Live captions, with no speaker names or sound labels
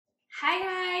Hi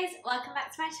guys, welcome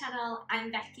back to my channel.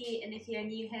 I'm Becky, and if you're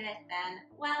new here then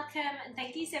welcome and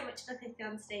thank you so much for clicking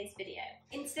on today's video.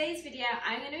 In today's video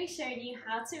I'm going to be showing you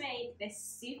how to make this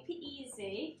super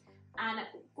easy and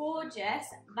gorgeous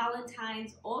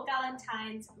Valentine's or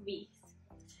Galentines wreath.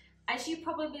 As you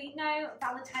probably know,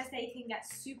 Valentine's Day can get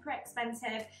super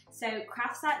expensive, so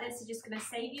crafts like this are just going to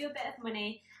save you a bit of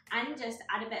money and just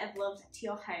add a bit of love to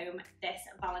your home this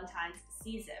Valentine's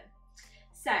season.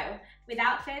 So,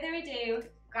 without further ado,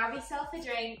 grab yourself a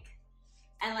drink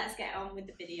and let's get on with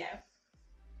the video.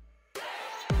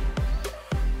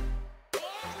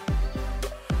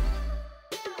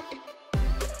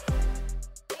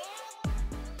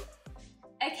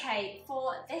 Okay,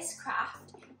 for this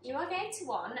craft, you are going to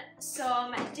want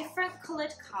some different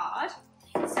coloured card.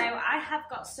 So I have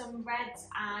got some reds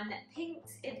and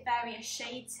pinks in various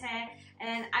shades here,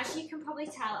 and as you can probably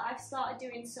tell, I've started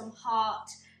doing some heart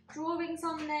drawings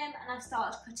on them and I've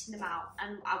started cutting them out,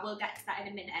 and I will get to that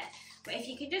in a minute. But if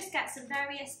you can just get some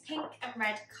various pink and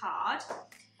red card,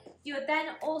 you're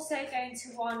then also going to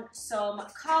want some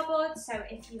cardboard. So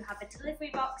if you have a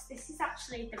delivery box, this is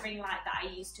actually the ring light that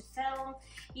I use to film.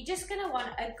 You're just going to want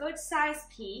a good size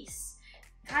piece,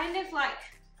 kind of like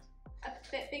a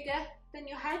bit bigger than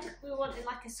your head. We're wanting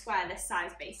like a square this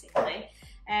size basically,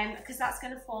 because that's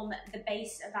going to form the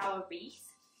base of our wreath.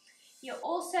 You're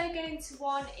also going to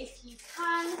want, if you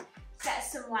can, get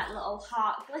some like little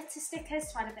heart glitter stickers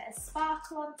to add a bit of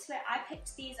sparkle onto it. I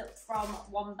picked these up from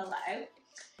One Below.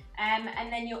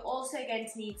 And then you're also going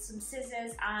to need some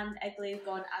scissors and a glue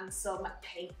gun and some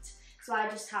paint. So I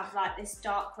just have like this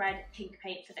dark red pink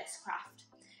paint for this craft.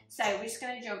 So we're just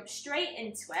going to jump straight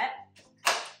into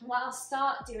it. What I'll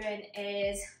start doing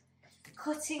is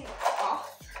cutting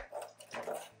off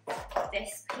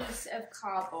this piece of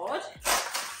cardboard.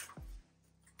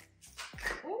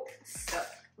 Stuck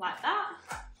like that.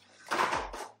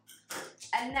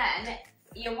 And then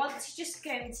you want to just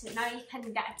go into, now you can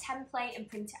get a template and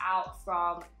print it out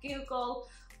from Google,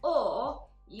 or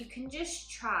you can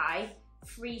just try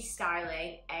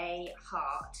freestyling a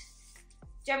heart.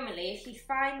 Generally, if you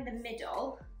find the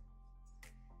middle,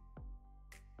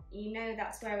 you know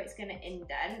that's where it's going to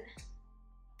indent.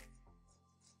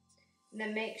 And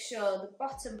then make sure the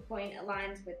bottom point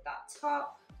aligns with that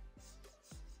top.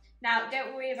 Now,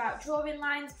 don't worry about drawing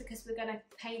lines because we're going to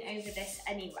paint over this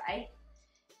anyway.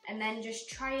 And then just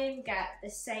try and get the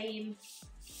same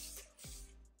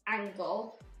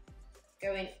angle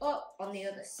going up on the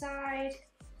other side.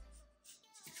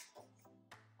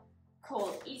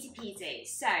 Cool, easy peasy.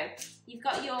 So, you've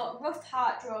got your rough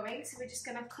heart drawing, so we're just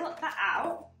going to cut that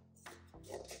out.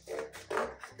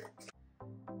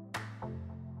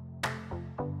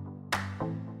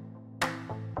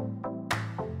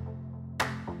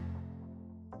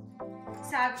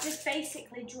 So I've just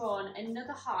basically drawn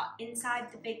another heart inside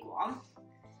the big one,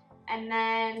 and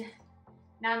then,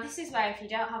 now this is where if you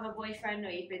don't have a boyfriend or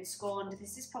you've been scorned,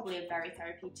 this is probably a very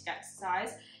therapeutic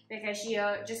exercise, because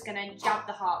you're just going to jab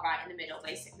the heart right in the middle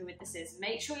basically with the scissors.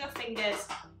 Make sure your fingers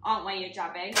aren't where you're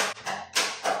jabbing.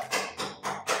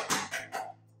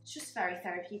 It's just a very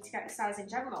therapeutic exercise in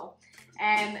general,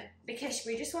 because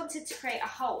we just wanted to create a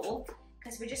hole,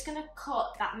 because we're just going to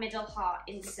cut that middle heart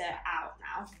insert out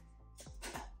now.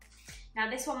 Now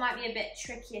this one might be a bit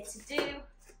trickier to do.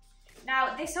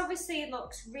 Now this obviously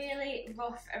looks really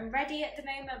rough and ready at the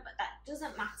moment, but that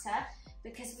doesn't matter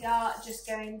because we are just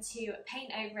going to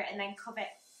paint over it and then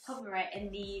cover it in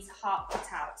these heart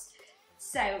cutouts.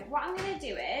 So what I'm going to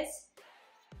do is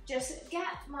just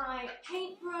get my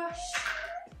paintbrush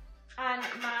and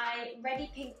my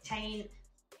ready pink paint,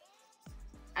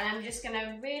 and I'm just going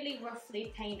to really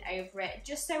roughly paint over it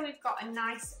just so we've got a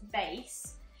nice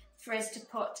base for us to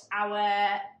put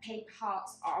our paper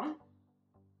hearts on.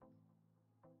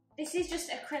 This is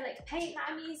just acrylic paint that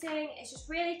I'm using. It's just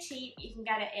really cheap. You can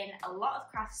get it in a lot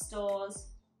of craft stores.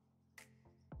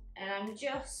 And I'm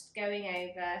just going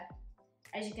over,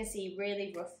 as you can see,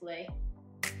 really roughly.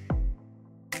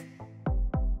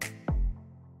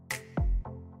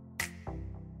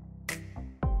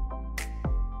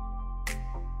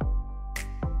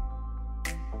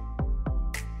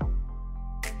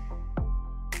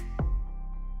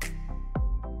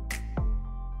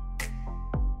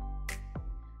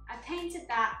 Painted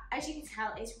that, as you can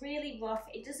tell, it's really rough.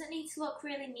 It doesn't need to look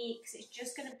really neat because it's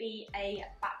just going to be a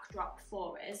backdrop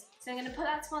for us. So I'm going to put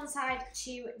that to one side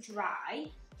to dry,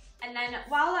 and then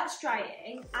while that's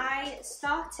drying, I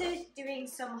started doing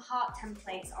some heart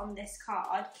templates on this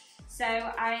card. So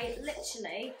I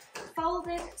literally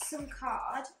folded some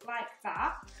card like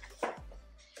that,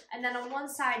 and then on one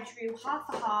side drew half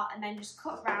a heart and then just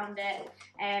cut around it.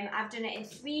 I've done it in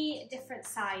 3 different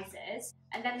sizes,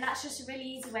 and then that's just a really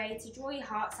easy way to draw your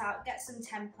hearts out, get some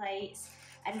templates,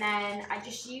 and then I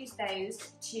just use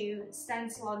those to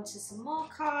stencil onto some more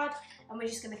card, and we're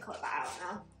just going to cut that out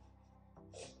now.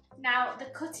 Now, the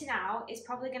cutting out is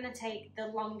probably going to take the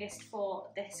longest for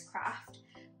this craft,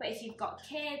 but if you've got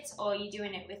kids or you're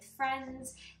doing it with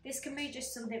friends, this can be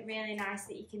just something really nice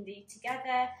that you can do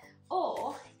together.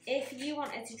 Or if you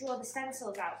wanted to draw the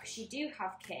stencils out because you do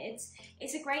have kids,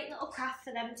 it's a great little craft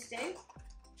for them to do.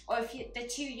 Or if they're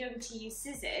too young to use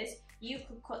scissors, you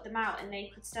could cut them out and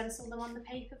they could stencil them on the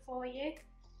paper for you.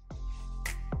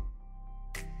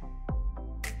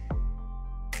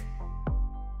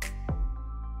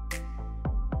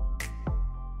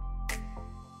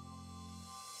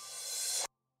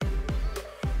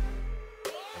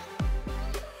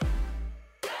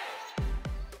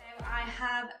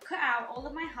 Have cut out all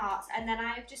of my hearts, and then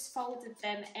I've just folded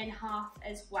them in half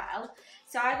as well.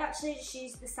 So I've actually just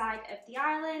used the side of the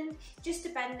island just to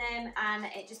bend them, and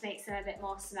it just makes them a bit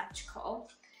more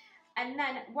symmetrical. And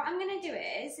then what I'm going to do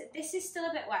is, this is still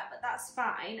a bit wet, but that's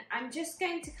fine. I'm just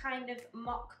going to kind of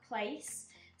mock place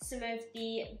some of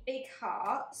the big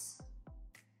hearts,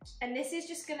 and this is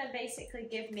just going to basically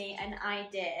give me an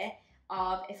idea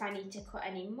of if I need to cut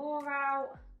any more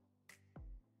out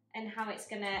and how it's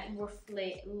gonna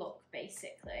roughly look,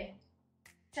 basically.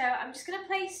 So I'm just gonna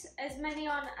place as many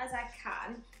on as I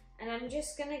can, and I'm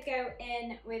just gonna go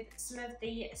in with some of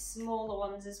the smaller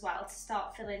ones as well to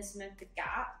start filling some of the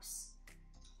gaps,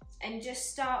 and just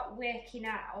start working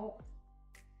out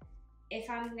if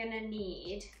I'm gonna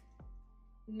need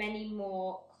many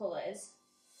more colours.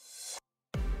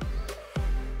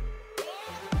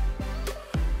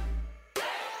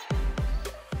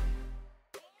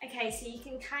 Okay, so you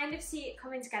can kind of see it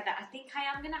coming together. I think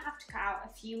I am going to have to cut out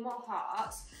a few more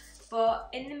hearts, but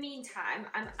in the meantime,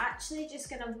 I'm actually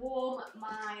just going to warm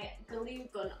my glue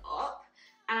gun up,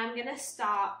 and I'm going to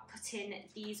start putting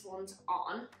these ones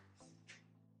on.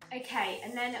 Okay,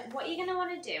 and then what you're going to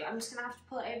want to do, I'm just going to have to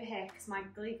pull it over here because my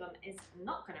glue gun is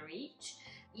not going to reach.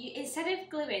 Instead of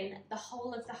gluing the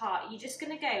whole of the heart, you're just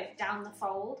going to go down the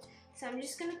fold. So I'm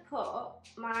just going to put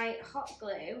my hot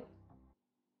glue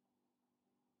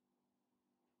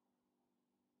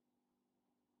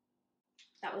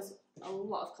That was a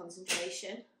lot of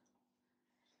concentration.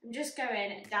 I'm just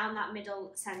going down that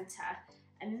middle centre,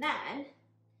 and then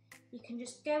you can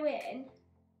just go in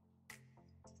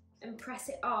and press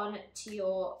it on to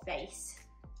your base.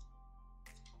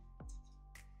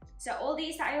 So all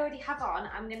these that I already have on,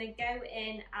 I'm going to go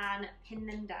in and pin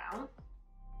them down.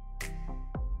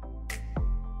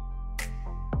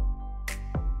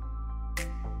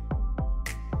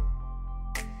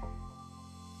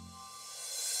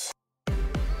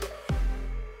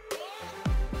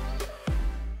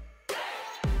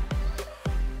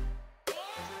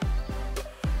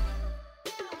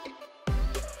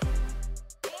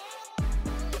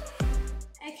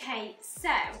 Okay, so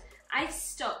I've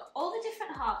stuck all the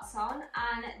different hearts on,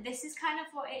 and this is kind of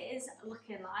what it is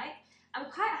looking like. I'm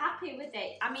quite happy with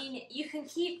it. I mean, you can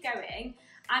keep going.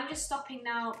 I'm just stopping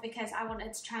now because I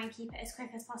wanted to try and keep it as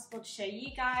quick as possible to show you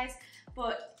guys.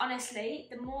 But honestly,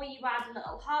 the more you add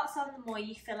little hearts on, the more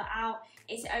you fill it out,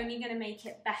 it's only going to make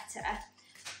it better.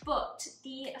 But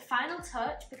the final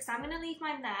touch, because I'm going to leave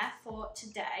mine there for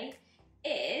today,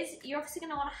 is you're obviously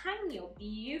going to want to hang your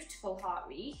beautiful heart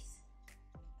wreath.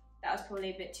 That was probably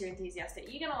a bit too enthusiastic.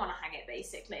 You're going to want to hang it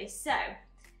basically. So,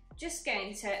 just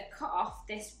going to cut off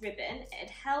this ribbon. It'd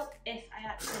help if I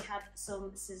actually had some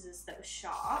scissors that were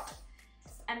sharp.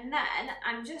 And then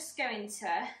I'm just going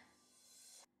to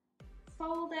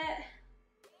fold it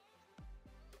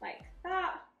like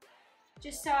that,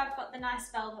 just so I've got the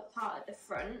nice velvet part at the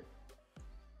front.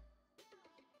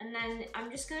 And then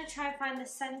I'm just going to try and find the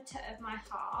centre of my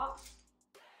heart,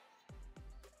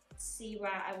 see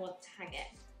where I want to hang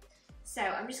it. So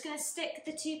I'm just going to stick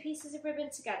the two pieces of ribbon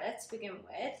together to begin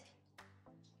with,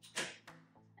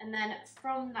 and then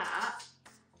from that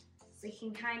we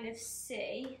can kind of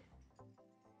see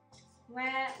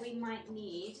where we might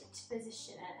need to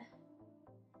position it.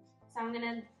 So I'm going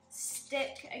to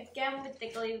stick again with the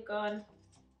glue gun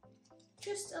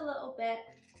just a little bit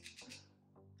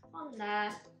on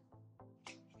there,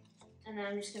 and then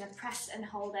I'm just going to press and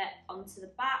hold it onto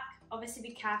the back. Obviously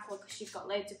be careful because you've got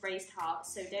loads of raised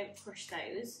hearts, so don't crush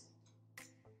those.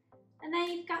 And then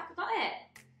you've got it.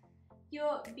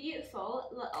 Your beautiful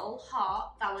little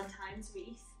heart Valentine's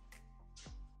wreath.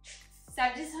 So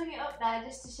I've just hung it up there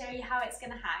just to show you how it's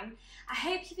going to hang. I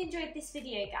hope you've enjoyed this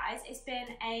video, guys. It's been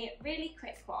a really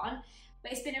quick one,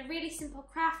 But it's been a really simple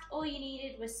craft. All you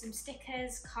needed was some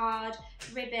stickers, card,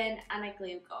 ribbon and a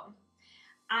glue gun.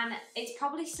 And it's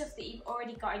probably stuff that you've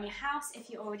already got in your house if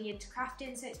you're already into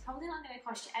crafting, so it's probably not going to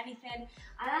cost you anything.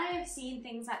 And I have seen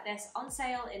things like this on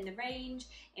sale in the range,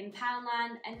 in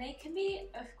Poundland, and they can be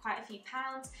of quite a few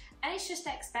pounds, and it's just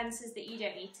expenses that you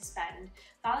don't need to spend.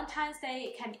 Valentine's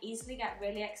Day can easily get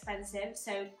really expensive,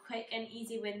 so quick and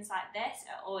easy wins like this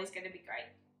are always going to be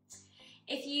great.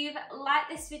 If you've liked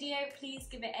this video, please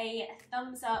give it a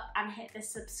thumbs up and hit the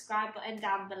subscribe button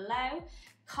down below.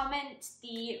 Comment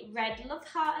the red love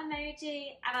heart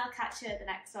emoji, and I'll catch you at the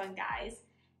next one, guys.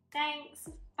 Thanks,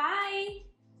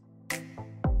 bye!